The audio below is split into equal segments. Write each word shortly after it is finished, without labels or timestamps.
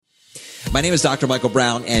My name is Dr. Michael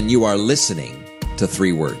Brown, and you are listening to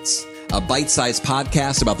Three Words, a bite-sized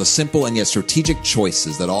podcast about the simple and yet strategic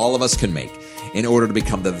choices that all of us can make in order to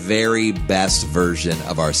become the very best version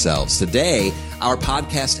of ourselves. Today, our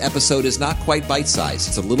podcast episode is not quite bite-sized.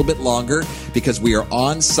 It's a little bit longer because we are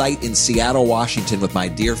on site in Seattle, Washington with my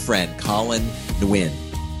dear friend, Colin Nguyen,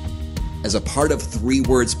 as a part of Three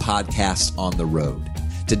Words podcast on the road.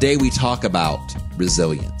 Today, we talk about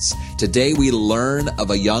resilience. Today, we learn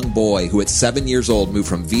of a young boy who at 7 years old moved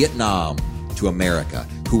from Vietnam to America,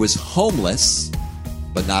 who was homeless,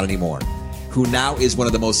 but not anymore, who now is one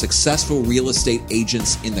of the most successful real estate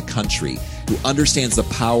agents in the country, who understands the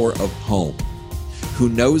power of home, who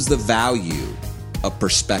knows the value of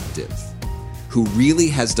perspective, who really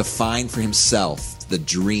has defined for himself the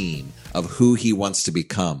dream of who he wants to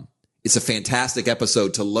become. It's a fantastic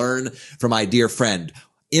episode to learn from my dear friend,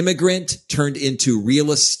 immigrant turned into real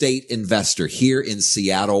estate investor here in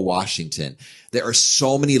Seattle, Washington. There are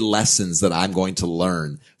so many lessons that I'm going to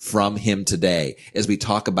learn from him today as we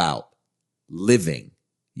talk about living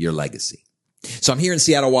your legacy. So I'm here in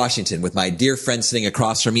Seattle, Washington with my dear friend sitting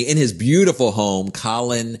across from me in his beautiful home,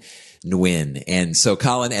 Colin Nguyen. And so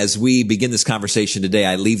Colin, as we begin this conversation today,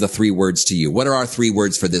 I leave the three words to you. What are our three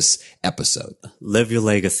words for this episode? Live your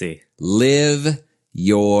legacy. Live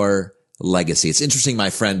your legacy. It's interesting,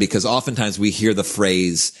 my friend, because oftentimes we hear the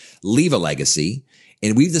phrase leave a legacy,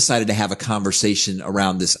 and we've decided to have a conversation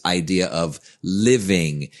around this idea of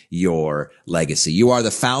living your legacy. You are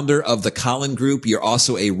the founder of the Colin Group. You're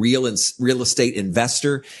also a real estate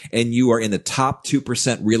investor, and you are in the top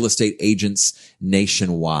 2% real estate agents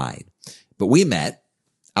nationwide. But we met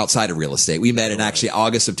outside of real estate. We met in actually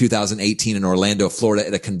August of 2018 in Orlando, Florida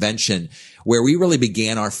at a convention where we really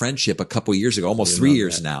began our friendship a couple years ago, almost 3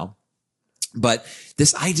 years now. But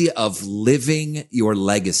this idea of living your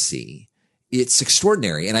legacy, it's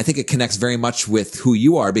extraordinary. And I think it connects very much with who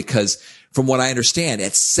you are, because from what I understand,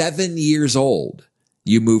 at 7 years old,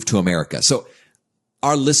 you moved to America. So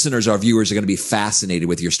our listeners, our viewers are going to be fascinated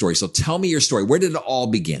with your story. So tell me your story. Where did it all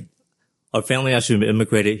begin? Our family actually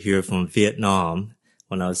immigrated here from Vietnam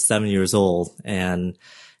when I was 7 years old. And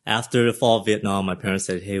after the fall of Vietnam, my parents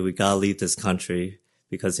said, hey, we got to leave this country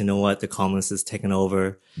because you know what? The communists is taking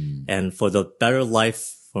over. And for the better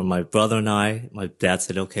life for my brother and I, my dad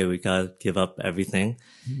said, okay, we got to give up everything.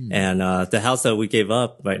 And the house that we gave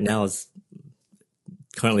up right now is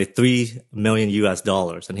currently $3 million US.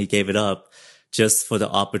 And he gave it up just for the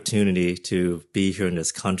opportunity to be here in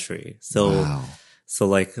this country. So, Wow. So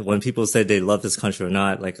like when people say they love this country or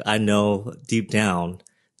not, like I know deep down,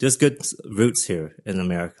 there's good roots here in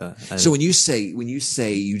America. So when you say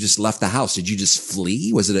you just left the house, did you just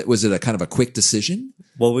flee? Was it a kind of a quick decision?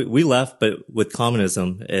 Well, we left, but with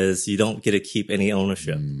communism is you don't get to keep any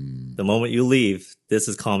ownership. The moment you leave, this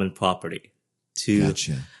is common property to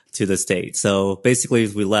the state. So basically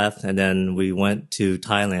we left and then we went to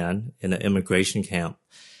Thailand in an immigration camp.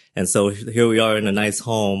 And so here we are in a nice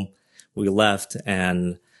home. We left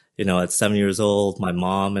and, you know, at 7 years old, my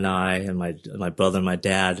mom and I and my brother and my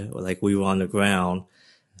dad, like we were on the ground,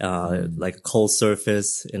 like a cold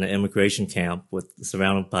surface in an immigration camp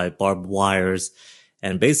surrounded by barbed wires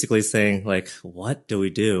and basically saying like, what do we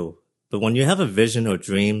do? But when you have a vision or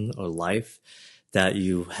dream or life that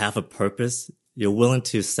you have a purpose, you're willing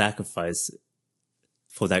to sacrifice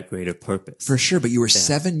for that greater purpose. For sure, but you were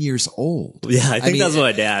 7 years old. Yeah, I think that's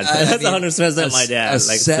my dad. That's 100% my dad.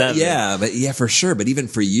 Like 7. Yeah, for sure. But even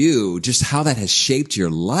for you, just how that has shaped your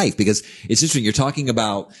life, because it's interesting. You're talking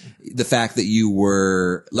about the fact that you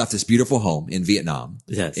left this beautiful home in Vietnam.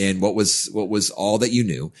 Yes. And what was all that you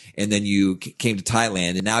knew. And then you came to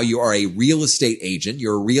Thailand and now you are a real estate agent.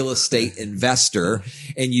 You're a real estate investor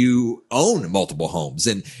and you own multiple homes.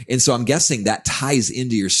 And so I'm guessing that ties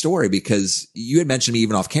into your story because you had mentioned to me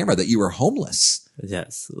even off camera that you were homeless.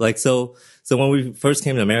 Yes. Like, so when we first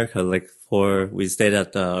came to America, we stayed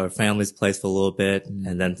at our family's place for a little bit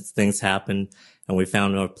and then things happened and we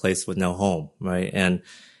found our place with no home. Right.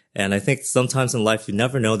 And I think sometimes in life, you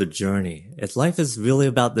never know the journey. Life is really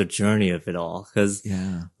about the journey of it all. Cause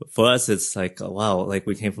for us, it's like, wow, like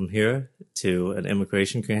we came from here to an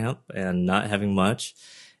immigration camp and not having much.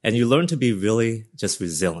 And you learn to be really just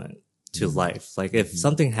resilient to life. Like if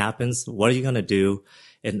something happens, what are you going to do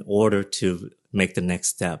in order to make the next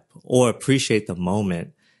step or appreciate the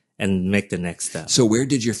moment and make the next step? So where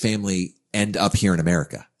did your family end up here in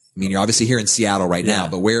America? I mean, you're obviously here in Seattle right now,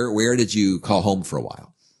 but where did you call home for a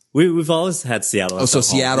while? We've always had Seattle. Oh, so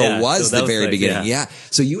Seattle was the very beginning. Yeah. Yeah.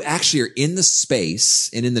 So you actually are in the space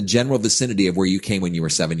and in the general vicinity of where you came when you were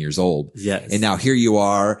 7 years old. Yes. And now here you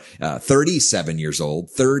are, 37 years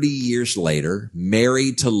old, 30 years later,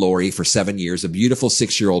 married to Lori for 7 years, a beautiful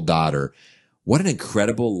 6-year-old daughter. What an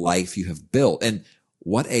incredible life you have built and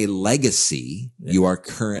what a legacy you are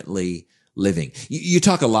currently living. You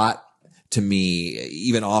talk a lot to me,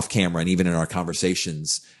 even off camera and even in our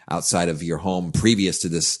conversations outside of your home previous to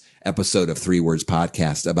this episode of 3 Words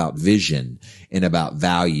Podcast, about vision and about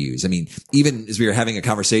values. I mean, even as we were having a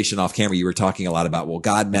conversation off camera, you were talking a lot about, well,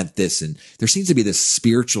 God meant this. And there seems to be this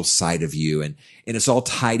spiritual side of you and it's all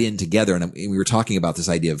tied in together. And we were talking about this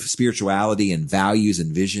idea of spirituality and values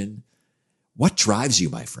and vision. What drives you,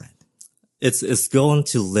 my friend? It's going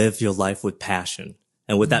to live your life with passion,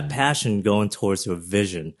 and with that passion going towards your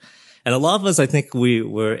vision. And a lot of us, I think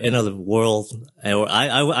we're in a world, or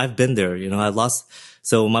I've been there, you know,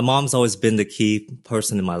 so my mom's always been the key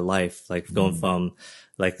person in my life, like going from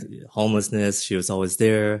like homelessness. She was always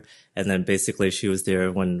there. And then basically she was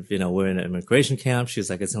there when, you know, we're in an immigration camp. She was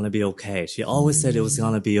like, it's going to be okay. She always said it was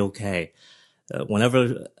going to be okay.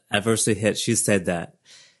 Whenever adversity hit, she said that.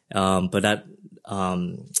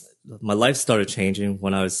 My life started changing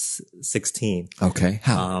when I was 16. Okay.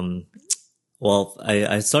 How? Well,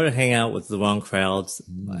 I started hanging out with the wrong crowds,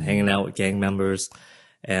 hanging out with gang members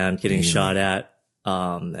and getting shot at.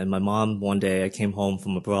 And my mom, one day I came home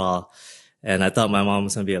from abroad and I thought my mom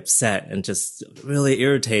was going to be upset and just really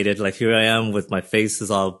irritated. Like here I am with my face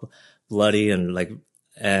is all bloody and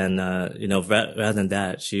you know, rather than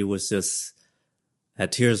that, she was just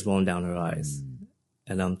had tears rolling down her eyes.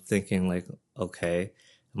 And I'm thinking like, okay,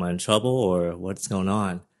 am I in trouble or what's going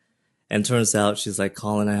on? And turns out she's like,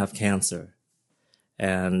 Colin, I have cancer.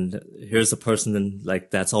 And here's a person like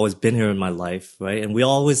that's always been here in my life, right? And we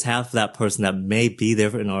always have that person that may be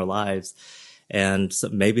there in our lives. And so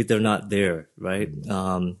maybe they're not there, right?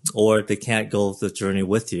 Or they can't go the journey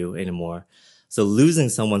with you anymore. So losing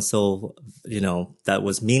someone so, you know, that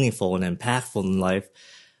was meaningful and impactful in life,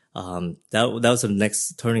 that was the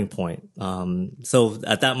next turning point. So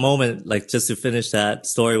at that moment, like just to finish that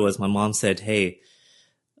story was my mom said, hey,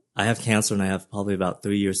 I have cancer and I have probably about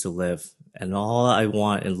 3 years to live. And all I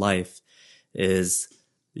want in life is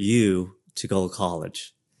you to go to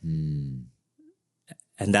college. And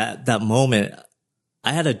that moment,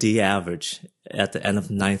 I had a D average at the end of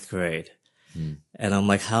 9th grade. And I'm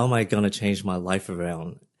like, how am I going to change my life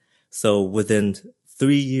around? So within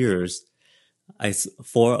 3 years, I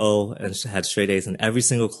 4.0 and had straight A's in every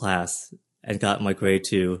single class and got my grade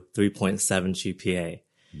to 3.7 GPA.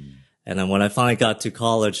 And then when I finally got to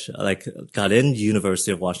college, like got in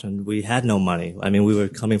University of Washington, we had no money. I mean, we were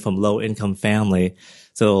coming from low income family,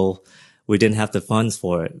 so we didn't have the funds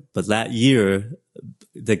for it. But that year,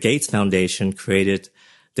 the Gates Foundation created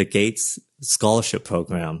the Gates Scholarship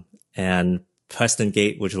Program, and Preston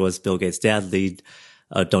Gate, which was Bill Gates' dad, lead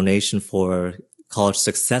a donation for College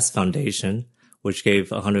Success Foundation, which gave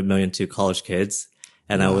 $100 million to college kids.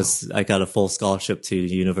 And wow. I got a full scholarship to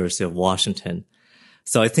the University of Washington.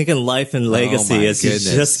 So I think in life and legacy is you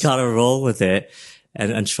just gotta roll with it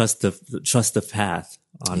and trust the path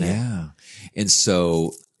on it. Yeah. And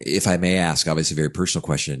so if I may ask, obviously a very personal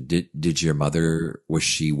question, did your mother, was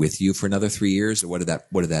she with you for another 3 years? What did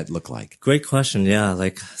that look like? Great question. Yeah.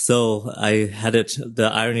 So I had the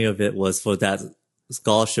irony of it was for that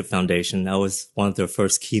scholarship foundation, I was one of their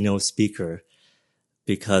first keynote speaker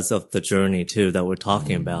because of the journey too that we're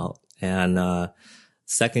talking about. And,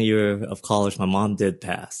 second year of college, my mom did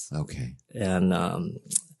pass. Okay. And,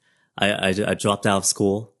 I dropped out of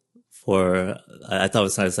school I thought it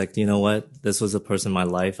was nice. Like, you know what? This was a person in my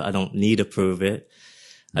life. I don't need to prove it.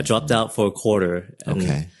 I dropped out for a quarter.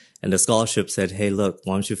 And the scholarship said, hey, look,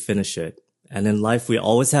 why don't you finish it? And in life, we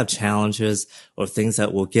always have challenges or things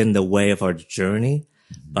that will get in the way of our journey.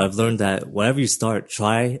 But I've learned that whatever you start,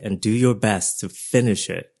 try and do your best to finish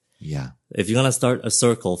it. Yeah. If you're going to start a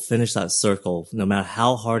circle, finish that circle, no matter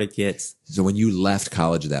how hard it gets. So when you left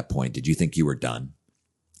college at that point, did you think you were done?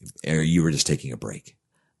 Or you were just taking a break?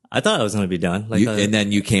 I thought I was going to be done. And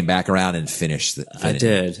then you came back around and finished. I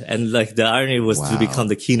did. And the irony was to become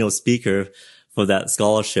the keynote speaker for that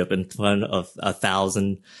scholarship in front of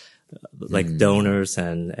 1,000 donors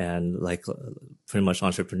and pretty much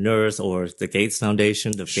entrepreneurs or the Gates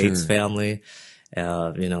Foundation, the Gates family.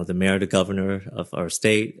 The mayor, the governor of our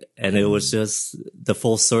state. And it was just the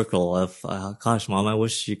full circle of, gosh, Mom, I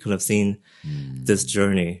wish you could have seen this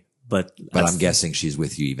journey. But I'm guessing she's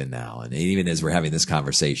with you even now. And even as we're having this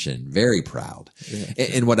conversation, very proud. Yeah.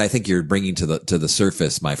 And what I think you're bringing to the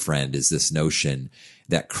surface, my friend, is this notion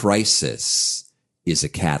that crisis is a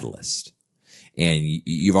catalyst. And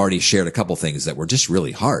you've already shared a couple things that were just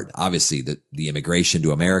really hard. Obviously, the immigration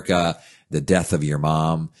to America, the death of your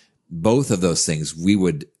mom, both of those things, we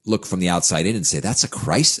would look from the outside in and say, that's a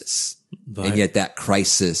crisis. Right. And yet that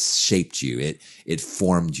crisis shaped you. It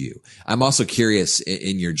formed you. I'm also curious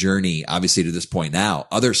in your journey, obviously to this point now,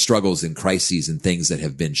 other struggles and crises and things that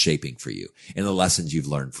have been shaping for you and the lessons you've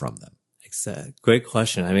learned from them. Exactly. Great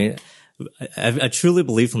question. I mean, I truly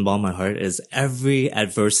believe from all my heart is every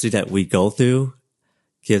adversity that we go through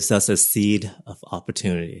gives us a seed of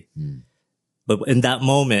opportunity. But in that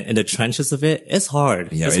moment, in the trenches of it, it's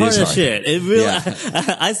hard. Yeah, it's hard as shit. It really,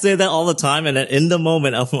 I say that all the time. And then in the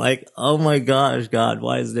moment, I'm like, oh my gosh, God,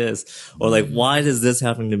 why is this? Or like, why is this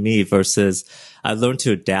happening to me? Versus I learned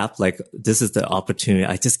to adapt. Like, this is the opportunity.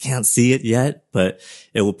 I just can't see it yet, but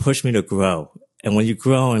it will push me to grow. And when you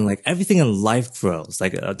grow and like everything in life grows,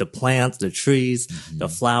 like the plants, the trees, the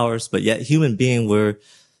flowers, but yet human being, we're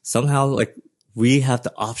somehow like we have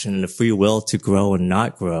the option and the free will to grow and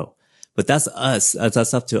not grow. But that's us.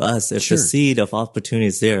 That's up to us. If the seed of opportunity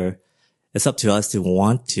is there, it's up to us to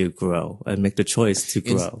want to grow and make the choice to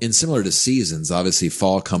grow. And similar to seasons, obviously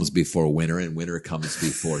fall comes before winter and winter comes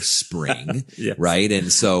before spring, yes. Right?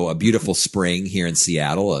 And so a beautiful spring here in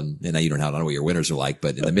Seattle, and you don't know what your winters are like,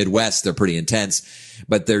 but in the Midwest, they're pretty intense.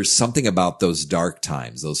 But there's something about those dark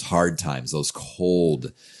times, those hard times, those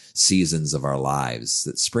cold seasons of our lives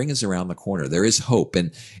that spring is around the corner. There is hope.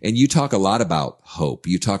 And you talk a lot about hope.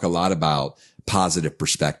 You talk a lot about positive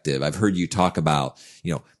perspective. I've heard you talk about,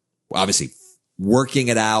 obviously working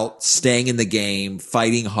it out, staying in the game,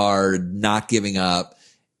 fighting hard, not giving up,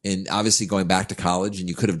 and obviously going back to college, and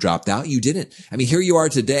you could have dropped out. You didn't. I mean, here you are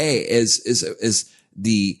today as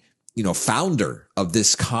the, founder of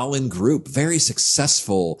this Colin Group, very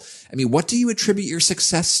successful. I mean, what do you attribute your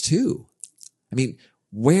success to? I mean,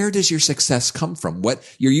 where does your success come from? What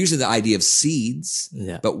you're using the idea of seeds,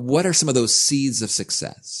 but what are some of those seeds of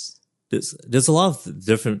success? There's a lot of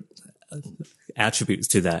different attributes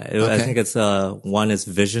to that. Okay. I think it's, one is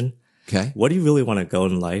vision. Okay. What do you really want to go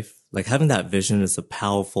in life? Like having that vision is a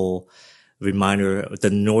powerful reminder of the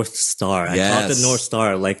North Star. Yes. I call it the North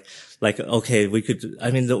Star. Like, okay,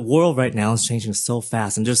 the world right now is changing so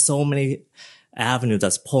fast and there's so many avenues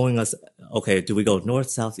that's pulling us. Okay. Do we go north,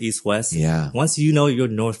 south, east, west? Yeah. Once you know your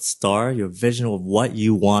North Star, your vision of what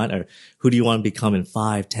you want or who do you want to become in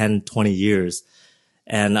 5, 10, 20 years,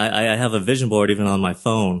 and I have a vision board even on my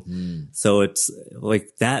phone. So it's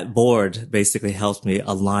like that board basically helps me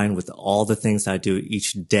align with all the things I do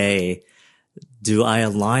each day. Do I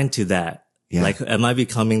align to that? Yeah. Like, am I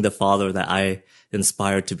becoming the father that I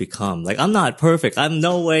inspired to become? Like, I'm not perfect. I'm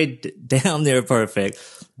no way down there perfect,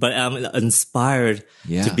 but I'm inspired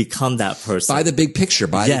to become that person. By the big picture,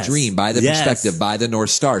 by the dream, by the perspective, by the North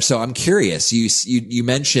Star. So I'm curious, you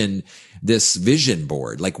mentioned this vision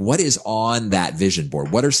board. Like, what is on that vision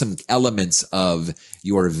board? What are some elements of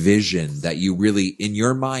your vision that you really, in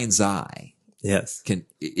your mind's eye,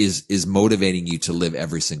 is motivating you to live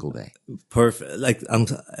every single day? Perfect. Like,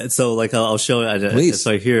 I'll show you. Please. It's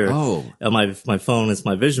right here. Oh, my phone is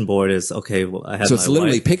my vision board is okay. Well, I have. So it's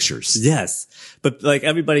literally pictures. Yes. But like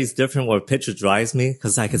everybody's different where picture drives me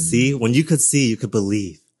because I could see. When you could see, you could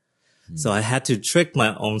believe. So I had to trick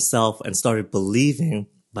my own self and started believing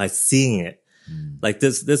by seeing it. Like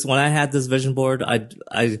this, when I had this vision board,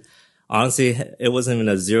 I honestly, it wasn't even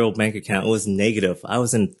a zero bank account. It was negative. I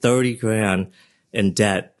was in 30 grand in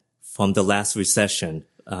debt from the last recession.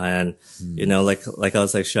 And, like I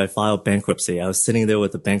was like, should I file bankruptcy? I was sitting there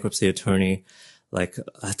with a bankruptcy attorney, like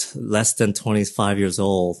at less than 25 years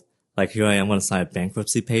old. Like here I am going to sign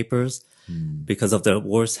bankruptcy papers because of the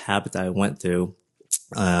worst habit that I went through,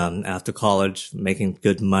 after college, making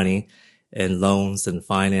good money in loans and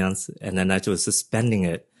finance. And then I was just spending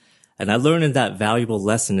it. And I learned in that valuable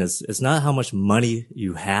lesson is not how much money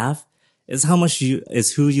you have, it's how much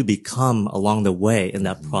is who you become along the way in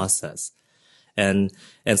that process. And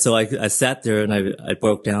so I sat there and I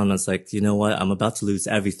broke down and I was like, you know what? I'm about to lose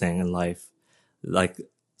everything in life. Like,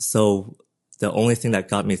 so the only thing that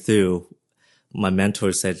got me through, my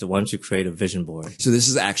mentor said, why don't you create a vision board? So this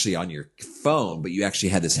is actually on your phone, but you actually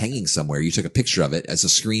had this hanging somewhere. You took a picture of it as a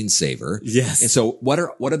screensaver. Yes. And so what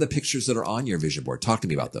are the pictures that are on your vision board? Talk to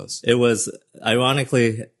me about those. It was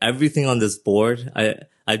ironically everything on this board.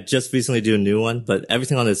 I just recently do a new one, but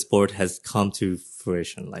everything on this board has come to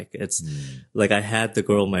fruition. Like it's like I had the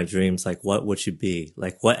girl of my dreams. Like what would she be?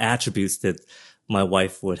 Like what attributes did my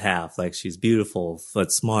wife would have? Like she's beautiful,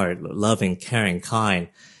 but smart, loving, caring, kind.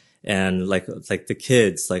 And like the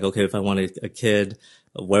kids, like, okay, if I wanted a kid,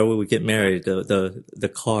 where would we get married?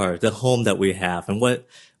 The car, the home that we have. And what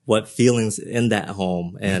what feelings in that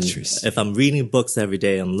home. And if I'm reading books every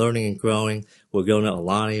day, I'm learning and growing. We're going to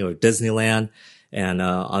Aulani or Disneyland. And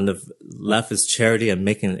on the left is charity and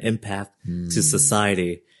making an impact to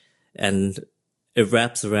society. And it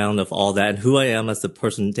wraps around of all that and who I am as a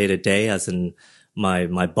person day to day, as in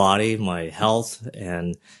my body, my health,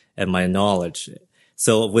 and my knowledge.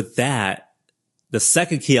 So with that, the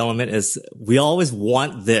second key element is we always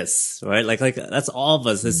want this, right? Like that's all of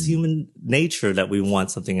us. It's human nature that we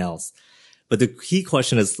want something else. But the key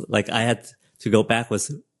question is, like, I had to go back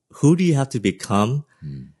was, who do you have to become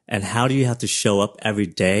and how do you have to show up every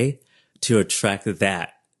day to attract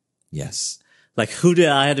that? Yes. Like, who did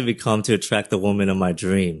I have to become to attract the woman of my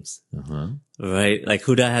dreams? Right? Like,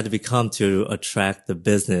 who did I have to become to attract the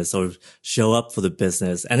business or show up for the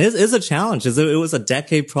business? And it's a challenge. It was a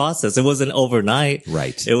decade process. It wasn't overnight.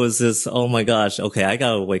 Right. It was this, oh my gosh, okay, I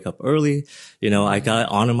gotta wake up early. I gotta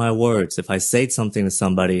honor my words. If I say something to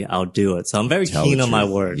somebody, I'll do it. So I'm very keen on my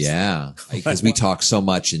words. Yeah. Because we talk so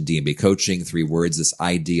much in D&B coaching, 3 words, this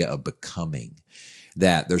idea of becoming,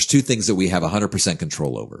 that there's 2 things that we have 100%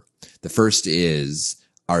 control over. The first is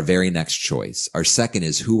our very next choice. Our second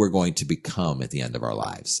is who we're going to become at the end of our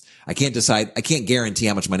lives. I can't guarantee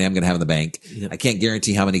how much money I'm going to have in the bank. Yep. I can't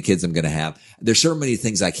guarantee how many kids I'm going to have. There's so many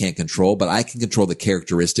things I can't control, but I can control the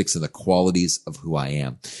characteristics and the qualities of who I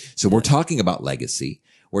am. So we're talking about legacy.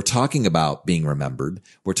 We're talking about being remembered.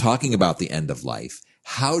 We're talking about the end of life.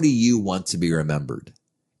 How do you want to be remembered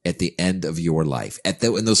at the end of your life?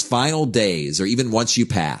 In those final days, or even once you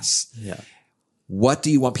pass? Yeah. What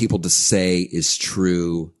do you want people to say is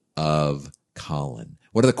true of Colin?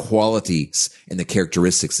 What are the qualities and the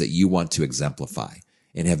characteristics that you want to exemplify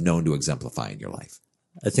and have known to exemplify in your life?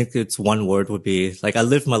 I think it's one word would be, like, I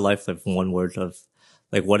live my life with one word of,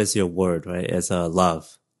 like, what is your word, right? It's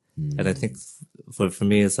love. And I think for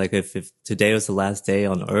me, it's like, if today was the last day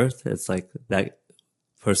on earth, it's like that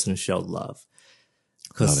person showed love.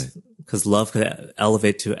 Because love could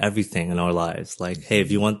elevate to everything in our lives. Like, hey,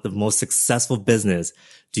 if you want the most successful business,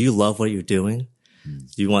 do you love what you're doing?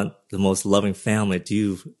 Do you want the most loving family? Do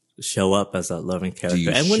you show up as a loving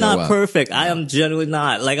character? And we're not perfect. I am generally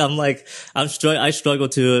not. I struggle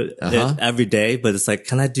to it every day, but it's like,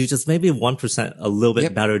 can I do just maybe 1% a little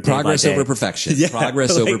bit better day Progress by day? Over perfection. Yeah,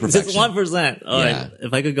 progress over perfection. Just 1%. All right.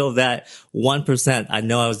 If I could go that 1%, I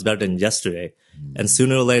know I was better than yesterday. And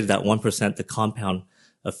sooner or later, that 1%, the compound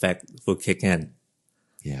effect will kick in.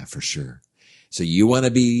 Yeah, for sure. So you want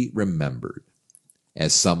to be remembered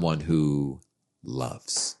as someone who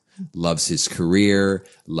loves his career,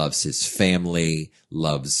 loves his family,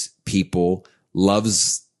 loves people,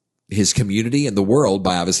 loves his community and the world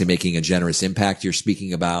by obviously making a generous impact you're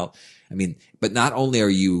speaking about. I mean, but not only are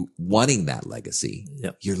you wanting that legacy,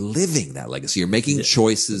 you're living that legacy. You're making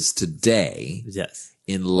choices today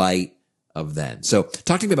in light of then. So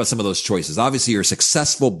talk to me about some of those choices. Obviously, you're a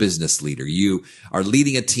successful business leader. You are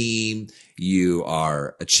leading a team. You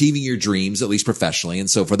are achieving your dreams, at least professionally. And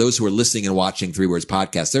so for those who are listening and watching 3 Words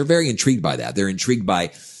Podcast, they're very intrigued by that. They're intrigued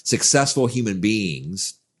by successful human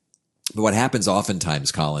beings. But what happens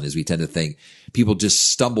oftentimes, Colin, is we tend to think people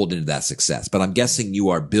just stumbled into that success. But I'm guessing you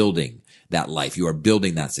are building that life. You are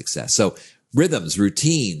building that success. So rhythms,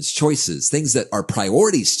 routines, choices, things that are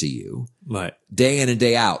priorities to you day in and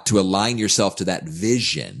day out to align yourself to that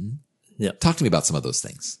vision. Talk to me about some of those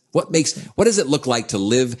things. What does it look like to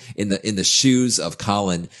live in the shoes of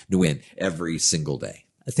Colin Nguyen every single day?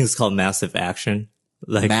 I think it's called massive action.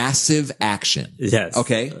 Like massive action. Yes.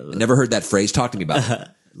 Okay. Never heard that phrase. Talk to me about it.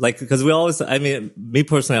 Like, because me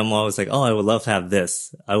personally, I'm always like, oh, I would love to have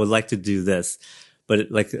this. I would like to do this. But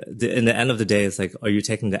like in the end of the day, it's like, are you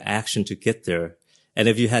taking the action to get there? And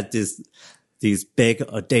if you had these big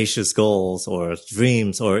audacious goals or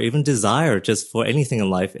dreams or even desire just for anything in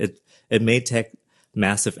life, it may take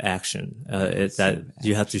massive action.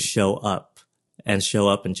 You have to show up and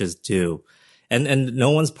just do. And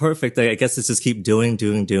no one's perfect. I guess it's just keep doing.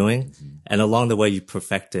 And along the way, you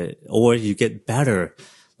perfect it or you get better.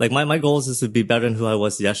 Like my goal is to be better than who I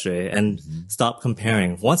was yesterday and stop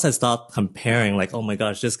comparing. Once I stop comparing, like, oh my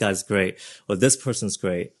gosh, this guy's great or this person's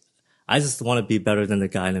great. I just want to be better than the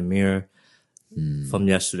guy in the mirror from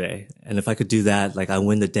yesterday. And if I could do that, like I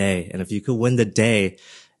win the day. And if you could win the day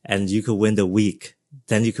and you could win the week,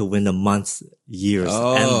 then you could win the months, years,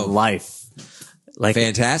 and life. Like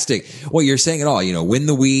fantastic. Well, you're saying it all, win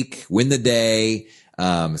the week, win the day.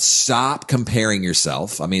 Stop comparing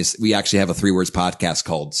yourself. I mean, we actually have a 3 Words podcast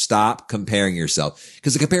called Stop Comparing Yourself,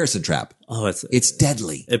 because the comparison trap. Oh, it's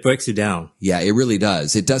deadly. It breaks you down. Yeah, it really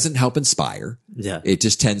does. It doesn't help inspire. Yeah. It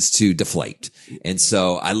just tends to deflate. And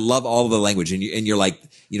so I love all of the language and you're like,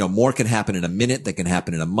 more can happen in a minute that can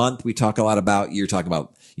happen in a month. We talk a lot about, you're talking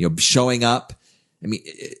about, showing up. I mean,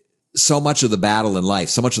 so much of the battle in life,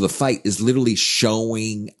 so much of the fight is literally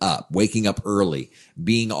showing up, waking up early,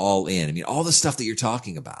 being all in. I mean, all the stuff that you're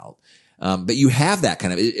talking about. But you have that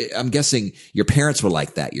kind of, I'm guessing your parents were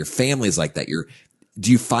like that. Your family is like that.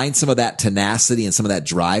 Do you find some of that tenacity and some of that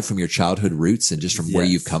drive from your childhood roots and just from where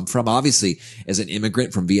you've come from? Obviously, as an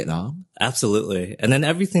immigrant from Vietnam. Absolutely. And then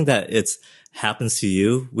everything that happens to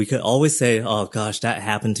you, we could always say, oh gosh, that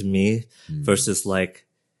happened to me versus like,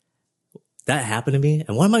 that happened to me.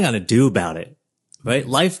 And what am I going to do about it? Right?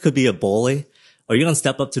 Life could be a bully. Are you going to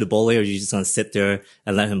step up to the bully, or are you just going to sit there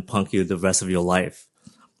and let him punk you the rest of your life?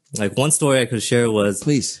 Like one story I could share was,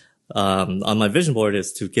 please, on my vision board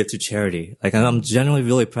is to give to charity. Like, and I'm genuinely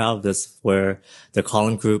really proud of this, where the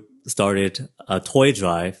Colin Group started a toy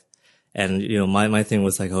drive. And, my thing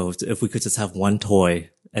was like, oh, if we could just have one toy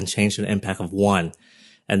and change the impact of one.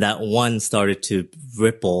 And that one started to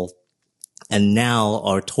ripple. And now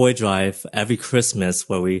our toy drive every Christmas,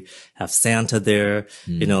 where we have Santa there,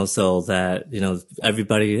 so that,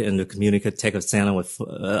 everybody in the community could take a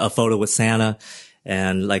photo with Santa.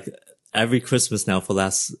 And like every Christmas now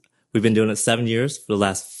we've been doing it 7 years. For the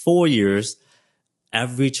last 4 years,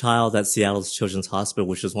 every child at Seattle's Children's Hospital,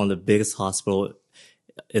 which is one of the biggest hospitals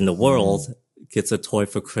in the world, gets a toy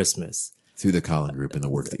for Christmas. Through the Colin Group and the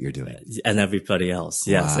work that you're doing. And everybody else.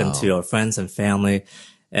 Yes. Wow. And to our friends and family.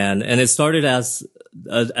 And it started as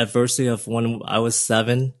adversity of when I was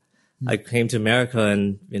 7. I came to America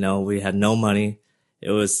and, we had no money. It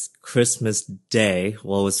was Christmas Day.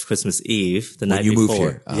 Well, it was Christmas Eve, the night before. Moved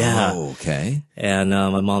here. Yeah. Oh, okay. And,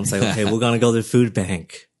 my mom's like, okay, we're going to go to the food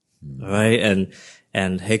bank. All right.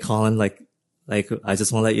 And hey, Colin, like, I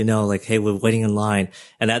just want to let you know, like, hey, we're waiting in line.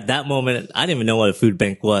 And at that moment, I didn't even know what a food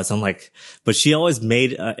bank was. I'm like, but she always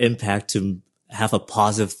made an impact to have a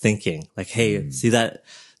positive thinking. Like, hey, see that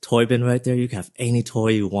toy bin right there? You can have any toy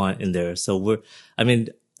you want in there. So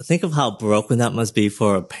think of how broken that must be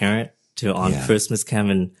for a parent to on Christmas come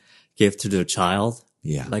and give to their child,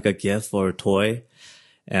 like a gift or a toy.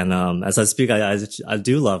 And as I speak, I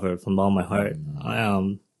do love her from all my heart.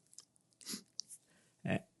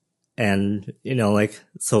 And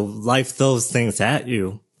so life throws things at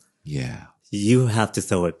you. Yeah, you have to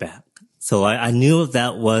throw it back. So I knew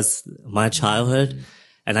that was my childhood,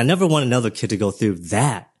 and I never want another kid to go through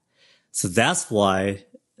that. So that's why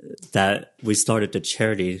that we started the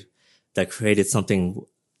charity that created something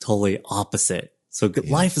totally opposite. So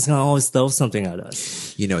life is going to always throw something at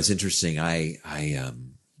us. It's interesting. I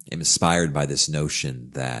am inspired by this notion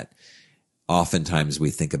that oftentimes we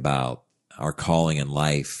think about our calling in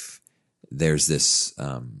life. There's this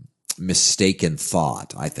mistaken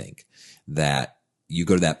thought, I think, that you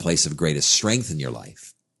go to that place of greatest strength in your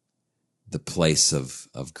life, the place of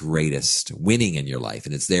greatest winning in your life,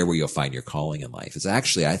 and it's there where you'll find your calling in life. It's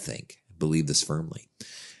actually, I believe this firmly,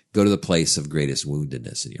 go to the place of greatest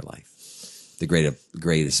woundedness in your life, the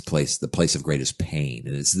greatest place, the place of greatest pain.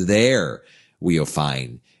 And it's there where you'll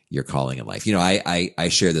find your calling in life. I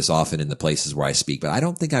share this often in the places where I speak, but I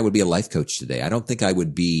don't think I would be a life coach today. I don't think I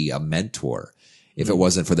would be a mentor if it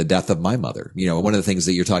wasn't for the death of my mother. One of the things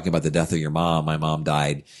that you're talking about, the death of your mom, my mom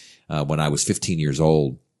died when I was 15 years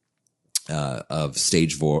old of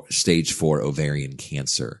stage 4 ovarian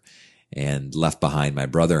cancer, and left behind my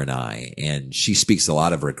brother and I. And she speaks a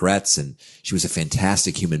lot of regrets, and she was a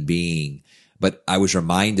fantastic human being. But I was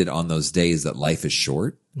reminded on those days that life is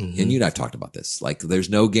short. And you and I've talked about this. Like, there's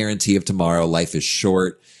no guarantee of tomorrow. Life is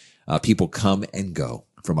short. People come and go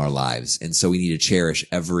from our lives. And so we need to cherish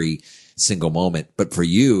every single moment. But for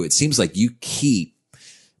you, it seems like you keep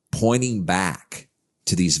pointing back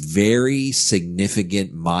to these very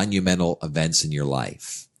significant, monumental events in your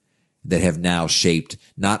life that have now shaped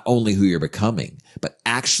not only who you're becoming, but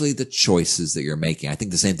actually the choices that you're making. I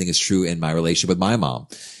think the same thing is true in my relationship with my mom.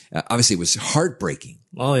 Obviously, it was heartbreaking.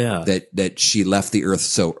 Oh yeah, that she left the earth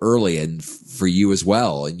so early, and for you as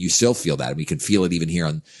well. And you still feel that, and we can feel it even here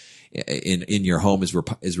in your home as we're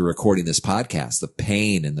recording this podcast. The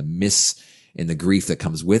pain and the grief that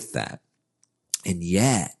comes with that, and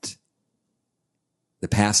yet the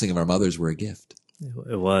passing of our mothers were a gift.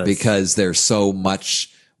 It was, because there's so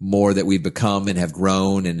much more that we've become and have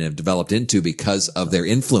grown and have developed into because of their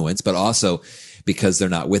influence, but also because they're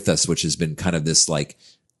not with us, which has been kind of this like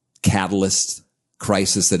catalyst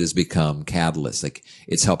crisis that has become catalyst. Like,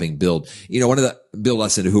 it's helping build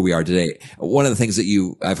us into who we are today. One of the things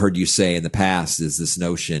that I've heard you say in the past is this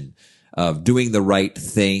notion of doing the right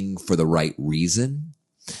thing for the right reason.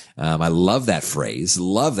 I love that phrase.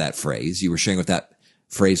 You were sharing with that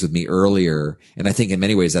phrase with me earlier. And I think in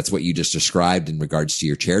many ways, that's what you just described in regards to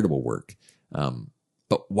your charitable work.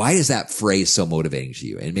 But why is that phrase so motivating to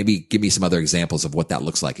you? And maybe give me some other examples of what that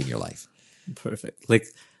looks like in your life. Perfect. Like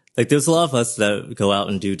there's a lot of us that go out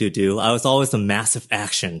and do. I was always a massive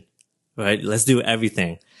action, right? Let's do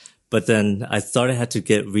everything. But then I had to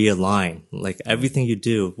get realigned. Like everything you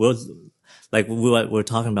do, like what we're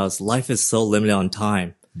talking about is life is so limited on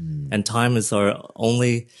time, and time is our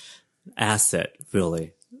only asset,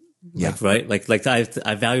 really. Yeah. Like, right? Like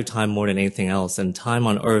I value time more than anything else, and time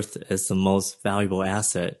on earth is the most valuable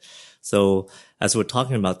asset. So as we're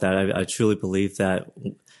talking about that, I truly believe that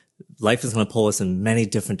life is going to pull us in many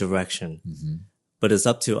different directions. Mm-hmm. But it's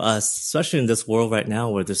up to us, especially in this world right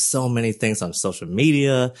now where there's so many things on social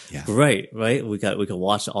media. Yeah. Great, right? We can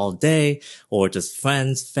watch all day, or just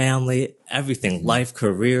friends, family, everything, mm-hmm. life,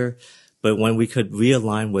 career. But when we could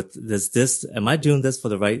realign with am I doing this for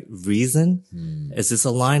the right reason? Is this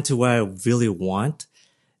aligned to where I really want?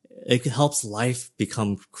 It helps life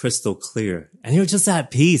become crystal clear, and you're just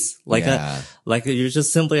at peace. Like you're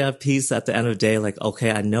just simply at peace at the end of the day. Like,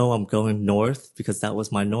 okay, I know I'm going north because that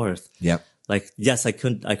was my north. Yep. Like, yes, I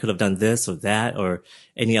could have done this or that or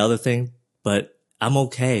any other thing, but I'm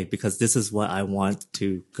okay because this is what I want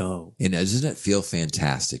to go. And doesn't it feel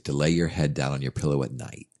fantastic to lay your head down on your pillow at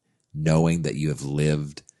night, knowing that you have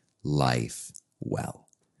lived life well?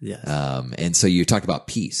 Yeah. And so you talked about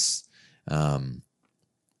peace.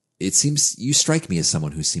 It seems you strike me as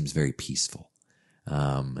someone who seems very peaceful.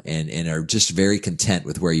 And are just very content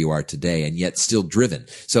with where you are today, and yet still driven.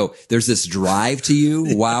 So there's this drive to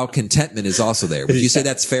you while contentment is also there. Would you say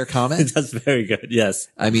that's a fair comment? That's very good. Yes.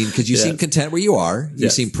 I mean, because you seem content where you are. You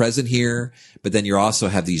seem present here, but then you also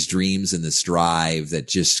have these dreams and this drive that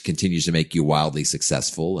just continues to make you wildly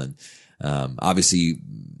successful. And, obviously,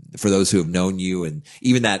 for those who have known you, and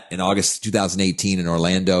even that in August 2018 in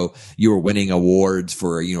Orlando, you were winning awards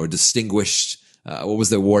for, a distinguished, what was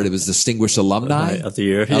the award? It was Distinguished Alumni of the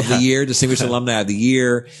Year. Of the Year, Distinguished Alumni of the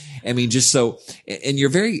Year. I mean, just so, and you're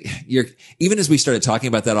even as we started talking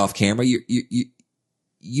about that off camera,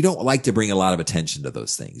 you don't like to bring a lot of attention to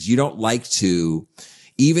those things. You don't like to,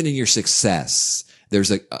 even in your success, there's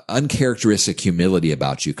an uncharacteristic humility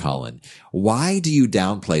about you, Colin. Why do you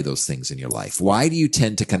downplay those things in your life? Why do you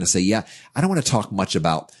tend to kind of say, yeah, I don't want to talk much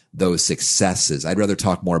about those successes. I'd rather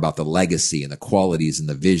talk more about the legacy and the qualities and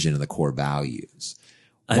the vision and the core values.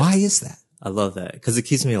 Why is that? I love that because it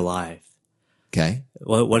keeps me alive. Okay.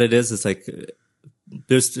 What it is like,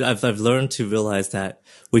 I've learned to realize that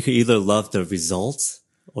we could either love the results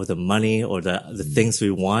or the money or the things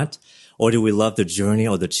we want, or do we love the journey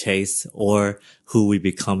or the chase or who we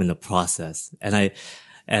become in the process?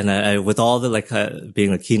 And I, with all the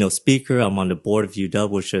being a keynote speaker, I'm on the board of UW,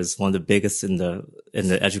 which is one of the biggest in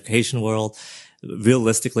the education world.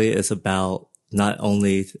 Realistically, it's about not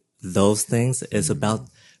only those things, it's about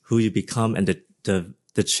who you become and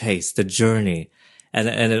the chase, the journey. And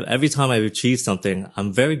every time I achieve something,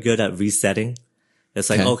 I'm very good at resetting. It's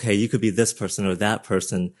like, okay, you could be this person or that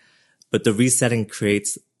person, but the resetting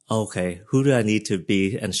creates, okay, who do I need to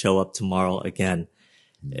be and show up tomorrow again?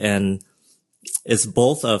 And it's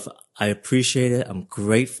both of, I appreciate it. I'm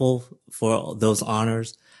grateful for those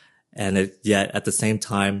honors. And yet at the same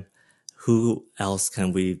time, who else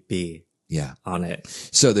can we be? Yeah. On it.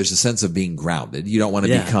 So there's a sense of being grounded. You don't want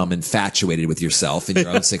to become infatuated with yourself and your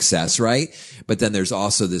own success, right? But then there's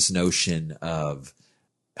also this notion of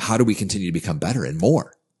how do we continue to become better and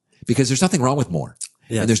more? Because there's nothing wrong with more.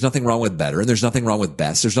 Yes. And there's nothing wrong with better, and there's nothing wrong with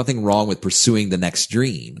best. There's nothing wrong with pursuing the next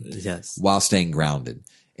dream. Yes. While staying grounded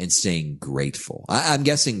and staying grateful. I'm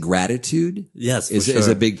guessing gratitude is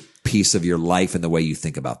a big piece of your life and the way you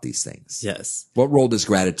think about these things. Yes. What role does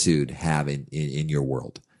gratitude have in your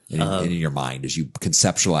world and in your mind as you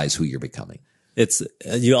conceptualize who you're becoming?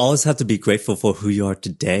 You always have to be grateful for who you are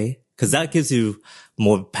today, because that gives you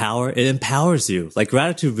more power. It empowers you. Like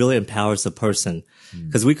gratitude really empowers a person.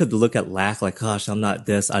 Because we could look at lack like, gosh, I'm not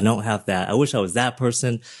this. I don't have that. I wish I was that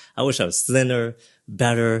person. I wish I was thinner,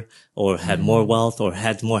 better, or had more wealth or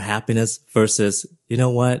had more happiness versus, you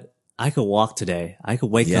know what? I could walk today. I could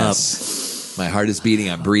wake up. My heart is beating.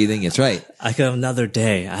 I'm breathing. It's right. I could have another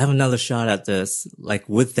day. I have another shot at this. Like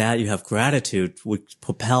with that, you have gratitude, which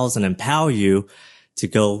propels and empower you to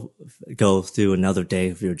go through another day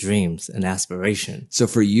of your dreams and aspiration. So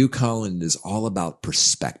for you, Colin, it is all about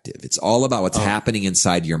perspective. It's all about what's happening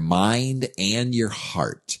inside your mind and your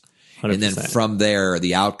heart. 100%. And then from there,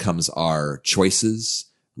 the outcomes are choices,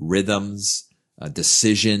 rhythms,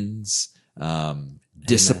 decisions,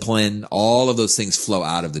 discipline. All of those things flow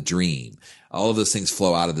out of the dream. All of those things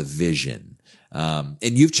flow out of the vision. And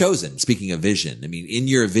you've chosen, speaking of vision, I mean, in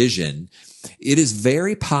your vision, it is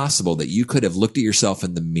very possible that you could have looked at yourself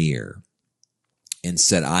in the mirror and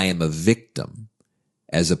said, I am a victim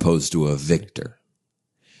as opposed to a victor.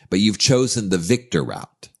 But you've chosen the victor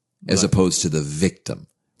route as opposed to the victim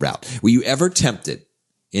route. Were you ever tempted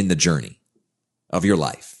in the journey of your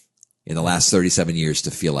life in the last 37 years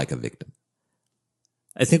to feel like a victim?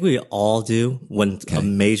 I think we all do when a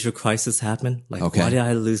major crisis happened. Like, why did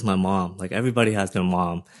I lose my mom? Like, everybody has their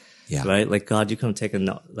mom, right? Like, God, you couldn't take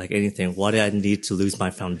like anything. Why did I need to lose my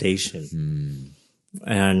foundation?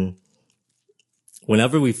 And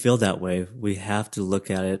whenever we feel that way, we have to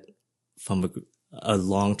look at it from a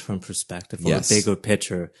long-term perspective, from a bigger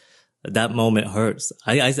picture. That moment hurts.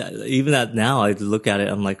 I even that now I look at it,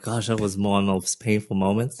 I'm like, gosh, that was one of the most painful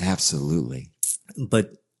moments. Absolutely.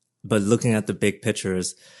 But looking at the big picture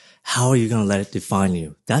is, how are you going to let it define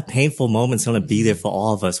you? That painful moment's going to be there for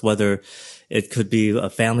all of us, whether it could be a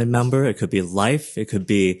family member, it could be life, it could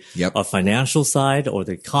be a financial side or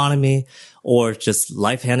the economy, or just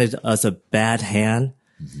life handed us a bad hand,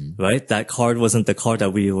 right? That card wasn't the card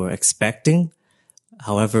that we were expecting.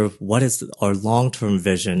 However, what is our long-term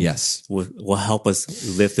vision? Yes. Will help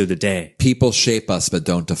us live through the day. People shape us, but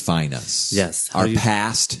don't define us. Yes. Our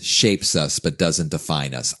past shapes us, but doesn't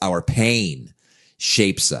define us. Our pain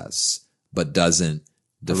shapes us, but doesn't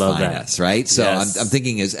define us, right? So I'm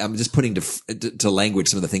thinking I'm just putting to language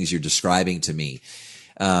some of the things you're describing to me.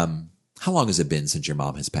 How long has it been since your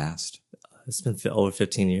mom has passed? It's been over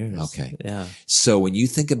 15 years. Okay. Yeah. So when you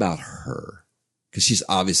think about her, because she's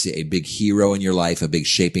obviously a big hero in your life, a big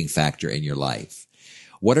shaping factor in your life,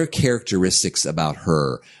 what are characteristics about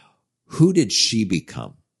her? Who did she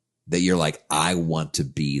become that you're like, I want to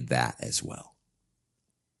be that as well?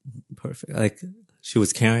 Perfect. Like, she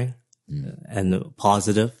was caring and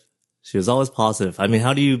positive. She was always positive. I mean,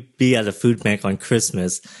 how do you be at a food bank on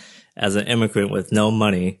Christmas as an immigrant with no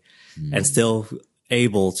money and still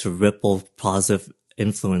able to ripple positive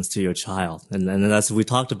influence to your child? And that's, we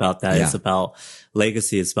talked about that. It's about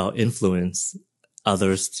legacy. It's about influence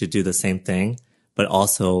others to do the same thing, but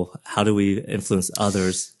also how do we influence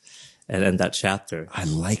others and that chapter? I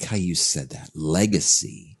like how you said that.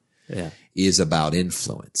 Legacy is about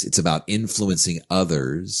influence. It's about influencing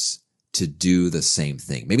others to do the same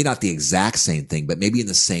thing. Maybe not the exact same thing, but maybe in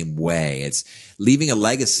the same way. It's leaving a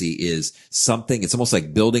legacy is something, it's almost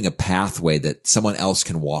like building a pathway that someone else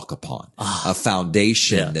can walk upon, a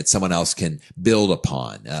foundation that someone else can build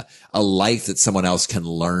upon, a life that someone else can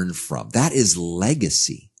learn from. That is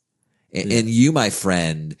legacy. And you, my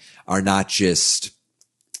friend, are not just,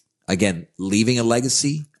 again, leaving a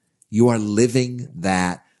legacy. You are living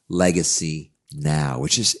that legacy now,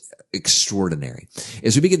 which is extraordinary.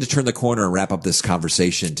 As we begin to turn the corner and wrap up this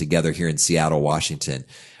conversation together here in Seattle, Washington,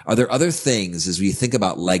 are there other things as we think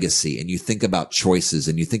about legacy and you think about choices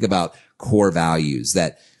and you think about core values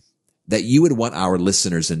that you would want our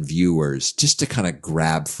listeners and viewers just to kind of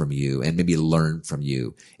grab from you and maybe learn from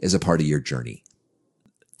you as a part of your journey?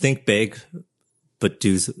 Think big, but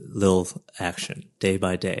do little action day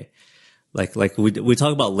by day. Like we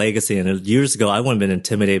talk about legacy, and years ago I wouldn't have been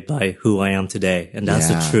intimidated by who I am today. And that's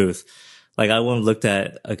the truth. Like, I wouldn't have looked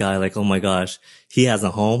at a guy like, oh my gosh, he has a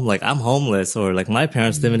home. Like, I'm homeless, or like my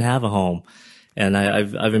parents didn't even have a home. And I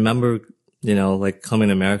remember, like coming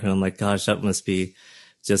to America and I'm like, gosh, that must be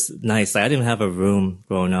just nice. Like, I didn't have a room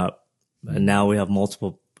growing up, and now we have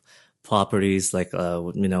multiple properties. Like,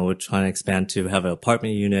 we're trying to expand to have an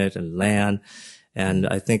apartment unit and land. And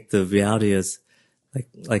I think the reality is,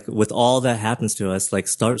 like with all that happens to us, like,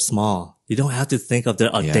 start small. You don't have to think of the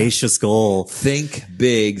audacious goal. Think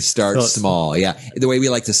big, start small. Yeah. The way we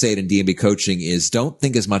like to say it in D&B coaching is, don't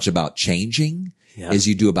think as much about changing as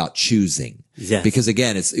you do about choosing. Yes. Because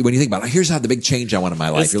again, it's when you think about, here's how the big change I want in my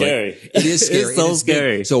life. It's scary. It is scary. It's so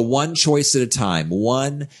scary. Big. So one choice at a time,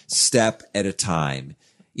 one step at a time.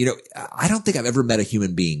 I don't think I've ever met a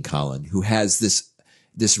human being, Colin, who has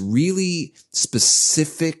this really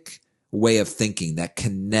specific way of thinking that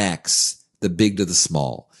connects the big to the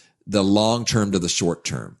small, the long term to the short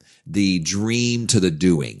term, the dream to the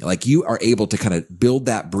doing. Like, you are able to kind of build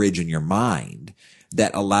that bridge in your mind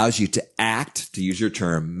that allows you to act, to use your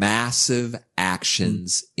term, massive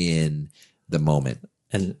actions in the moment.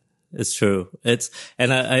 And it's true.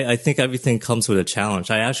 I think everything comes with a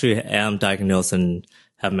challenge. I actually am diagnosed and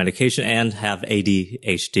have medication and have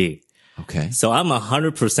ADHD. Okay. So I'm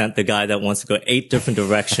 100% the guy that wants to go 8 different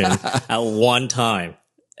directions at one time.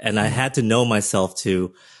 And I had to know myself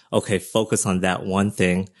to, focus on that one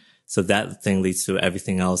thing. So that thing leads to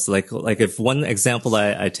everything else. Like if one example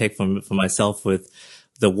I take from myself with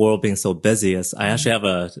the world being so busy is I actually have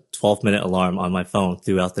a 12-minute alarm on my phone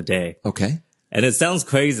throughout the day. Okay. And it sounds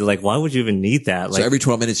crazy. Like, why would you even need that? So every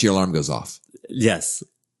 12 minutes, your alarm goes off. Yes.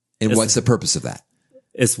 And what's the purpose of that?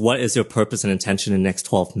 It's what is your purpose and intention in the next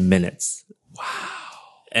 12 minutes? Wow.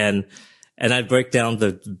 And I break down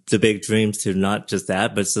the big dreams to not just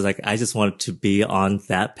that, but it's like, I just wanted to be on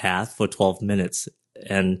that path for 12 minutes.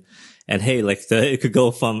 And hey, like it could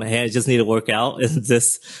go from, hey, I just need to work out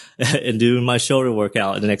and do my shoulder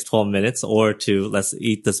workout in the next 12 minutes, or to let's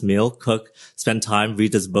eat this meal, cook, spend time,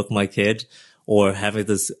 read this book with my kid, or having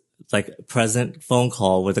this like present phone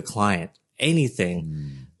call with a client,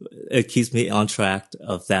 anything. It keeps me on track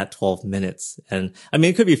of that 12 minutes. And I mean,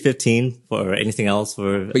 it could be 15 for anything else.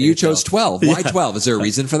 But you chose 12. Why 12? Is there a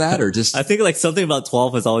reason for that, or just? I think like something about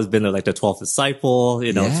 12 has always been like the 12th disciple,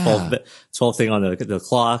 12 thing on the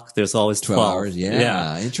clock. There's always 12 hours.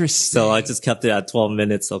 Yeah. Interesting. So I just kept it at 12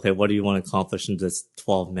 minutes. Okay. What do you want to accomplish in this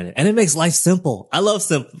 12 minutes? And it makes life simple. I love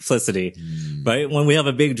simplicity, right? When we have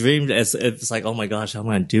a big dream, it's like, oh my gosh, I'm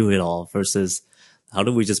going to do it all, versus how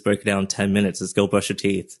do we just break it down 10 minutes? Let's go brush your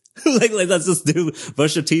teeth. like let's just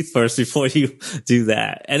brush your teeth first before you do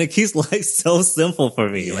that. And it keeps life so simple for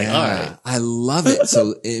me. Yeah, like, all right. I love it.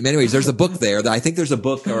 So in many ways, there's a book there. I think there's a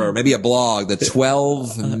book or maybe a blog, the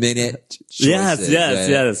 12-minute choices.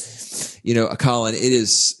 Yes. Colin, it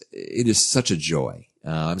is such a joy.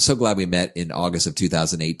 I'm so glad we met in August of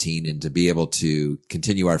 2018, and to be able to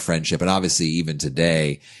continue our friendship. And obviously even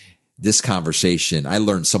today, this conversation, I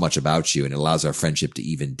learned so much about you, and it allows our friendship to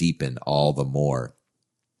even deepen all the more.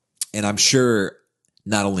 And I'm sure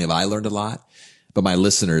not only have I learned a lot, but my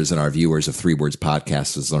listeners and our viewers of 3 Words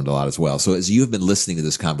Podcast has learned a lot as well. So as you have been listening to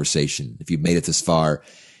this conversation, if you've made it this far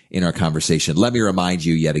in our conversation, let me remind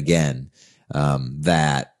you yet again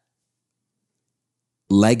that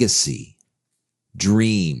legacy,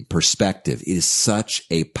 dream, perspective is such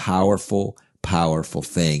a powerful, powerful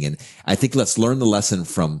thing. And I think let's learn the lesson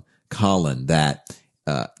from Colin that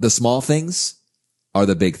the small things are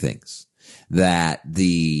the big things, that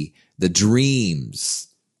the dreams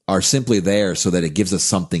are simply there so that it gives us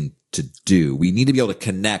something to do. We need to be able to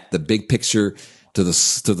connect the big picture to the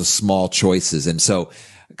small choices. And so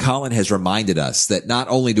Colin has reminded us that not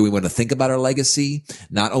only do we want to think about our legacy,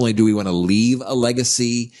 not only do we want to leave a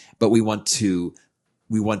legacy, but we want to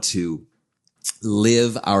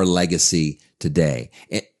live our legacy today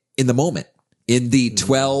in the moment. In the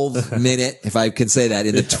 12-minute, if I can say that,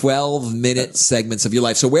 in the 12-minute segments of your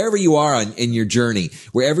life. So wherever you are in your journey,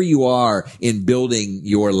 wherever you are in building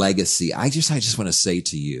your legacy, I just want to say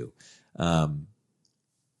to you, hang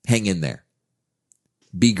in there.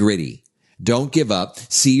 Be gritty. Don't give up.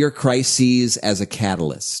 See your crises as a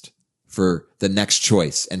catalyst for the next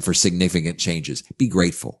choice and for significant changes. Be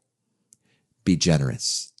grateful. Be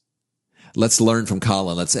generous. Let's learn from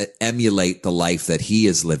Colin. Let's emulate the life that he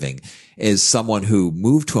is living as someone who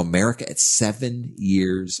moved to America at 7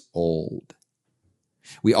 years old.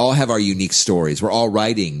 We all have our unique stories. We're all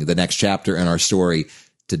writing the next chapter in our story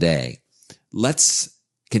today. Let's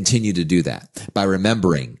continue to do that by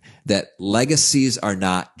remembering that legacies are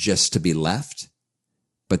not just to be left,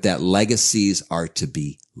 but that legacies are to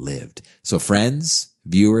be lived. So friends,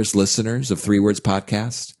 viewers, listeners of 3 Words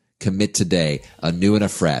Podcast, commit today anew and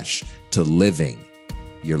afresh to living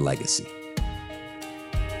your legacy.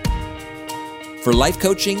 For life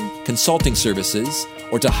coaching, consulting services,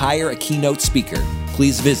 or to hire a keynote speaker,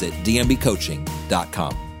 please visit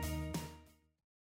dmbcoaching.com.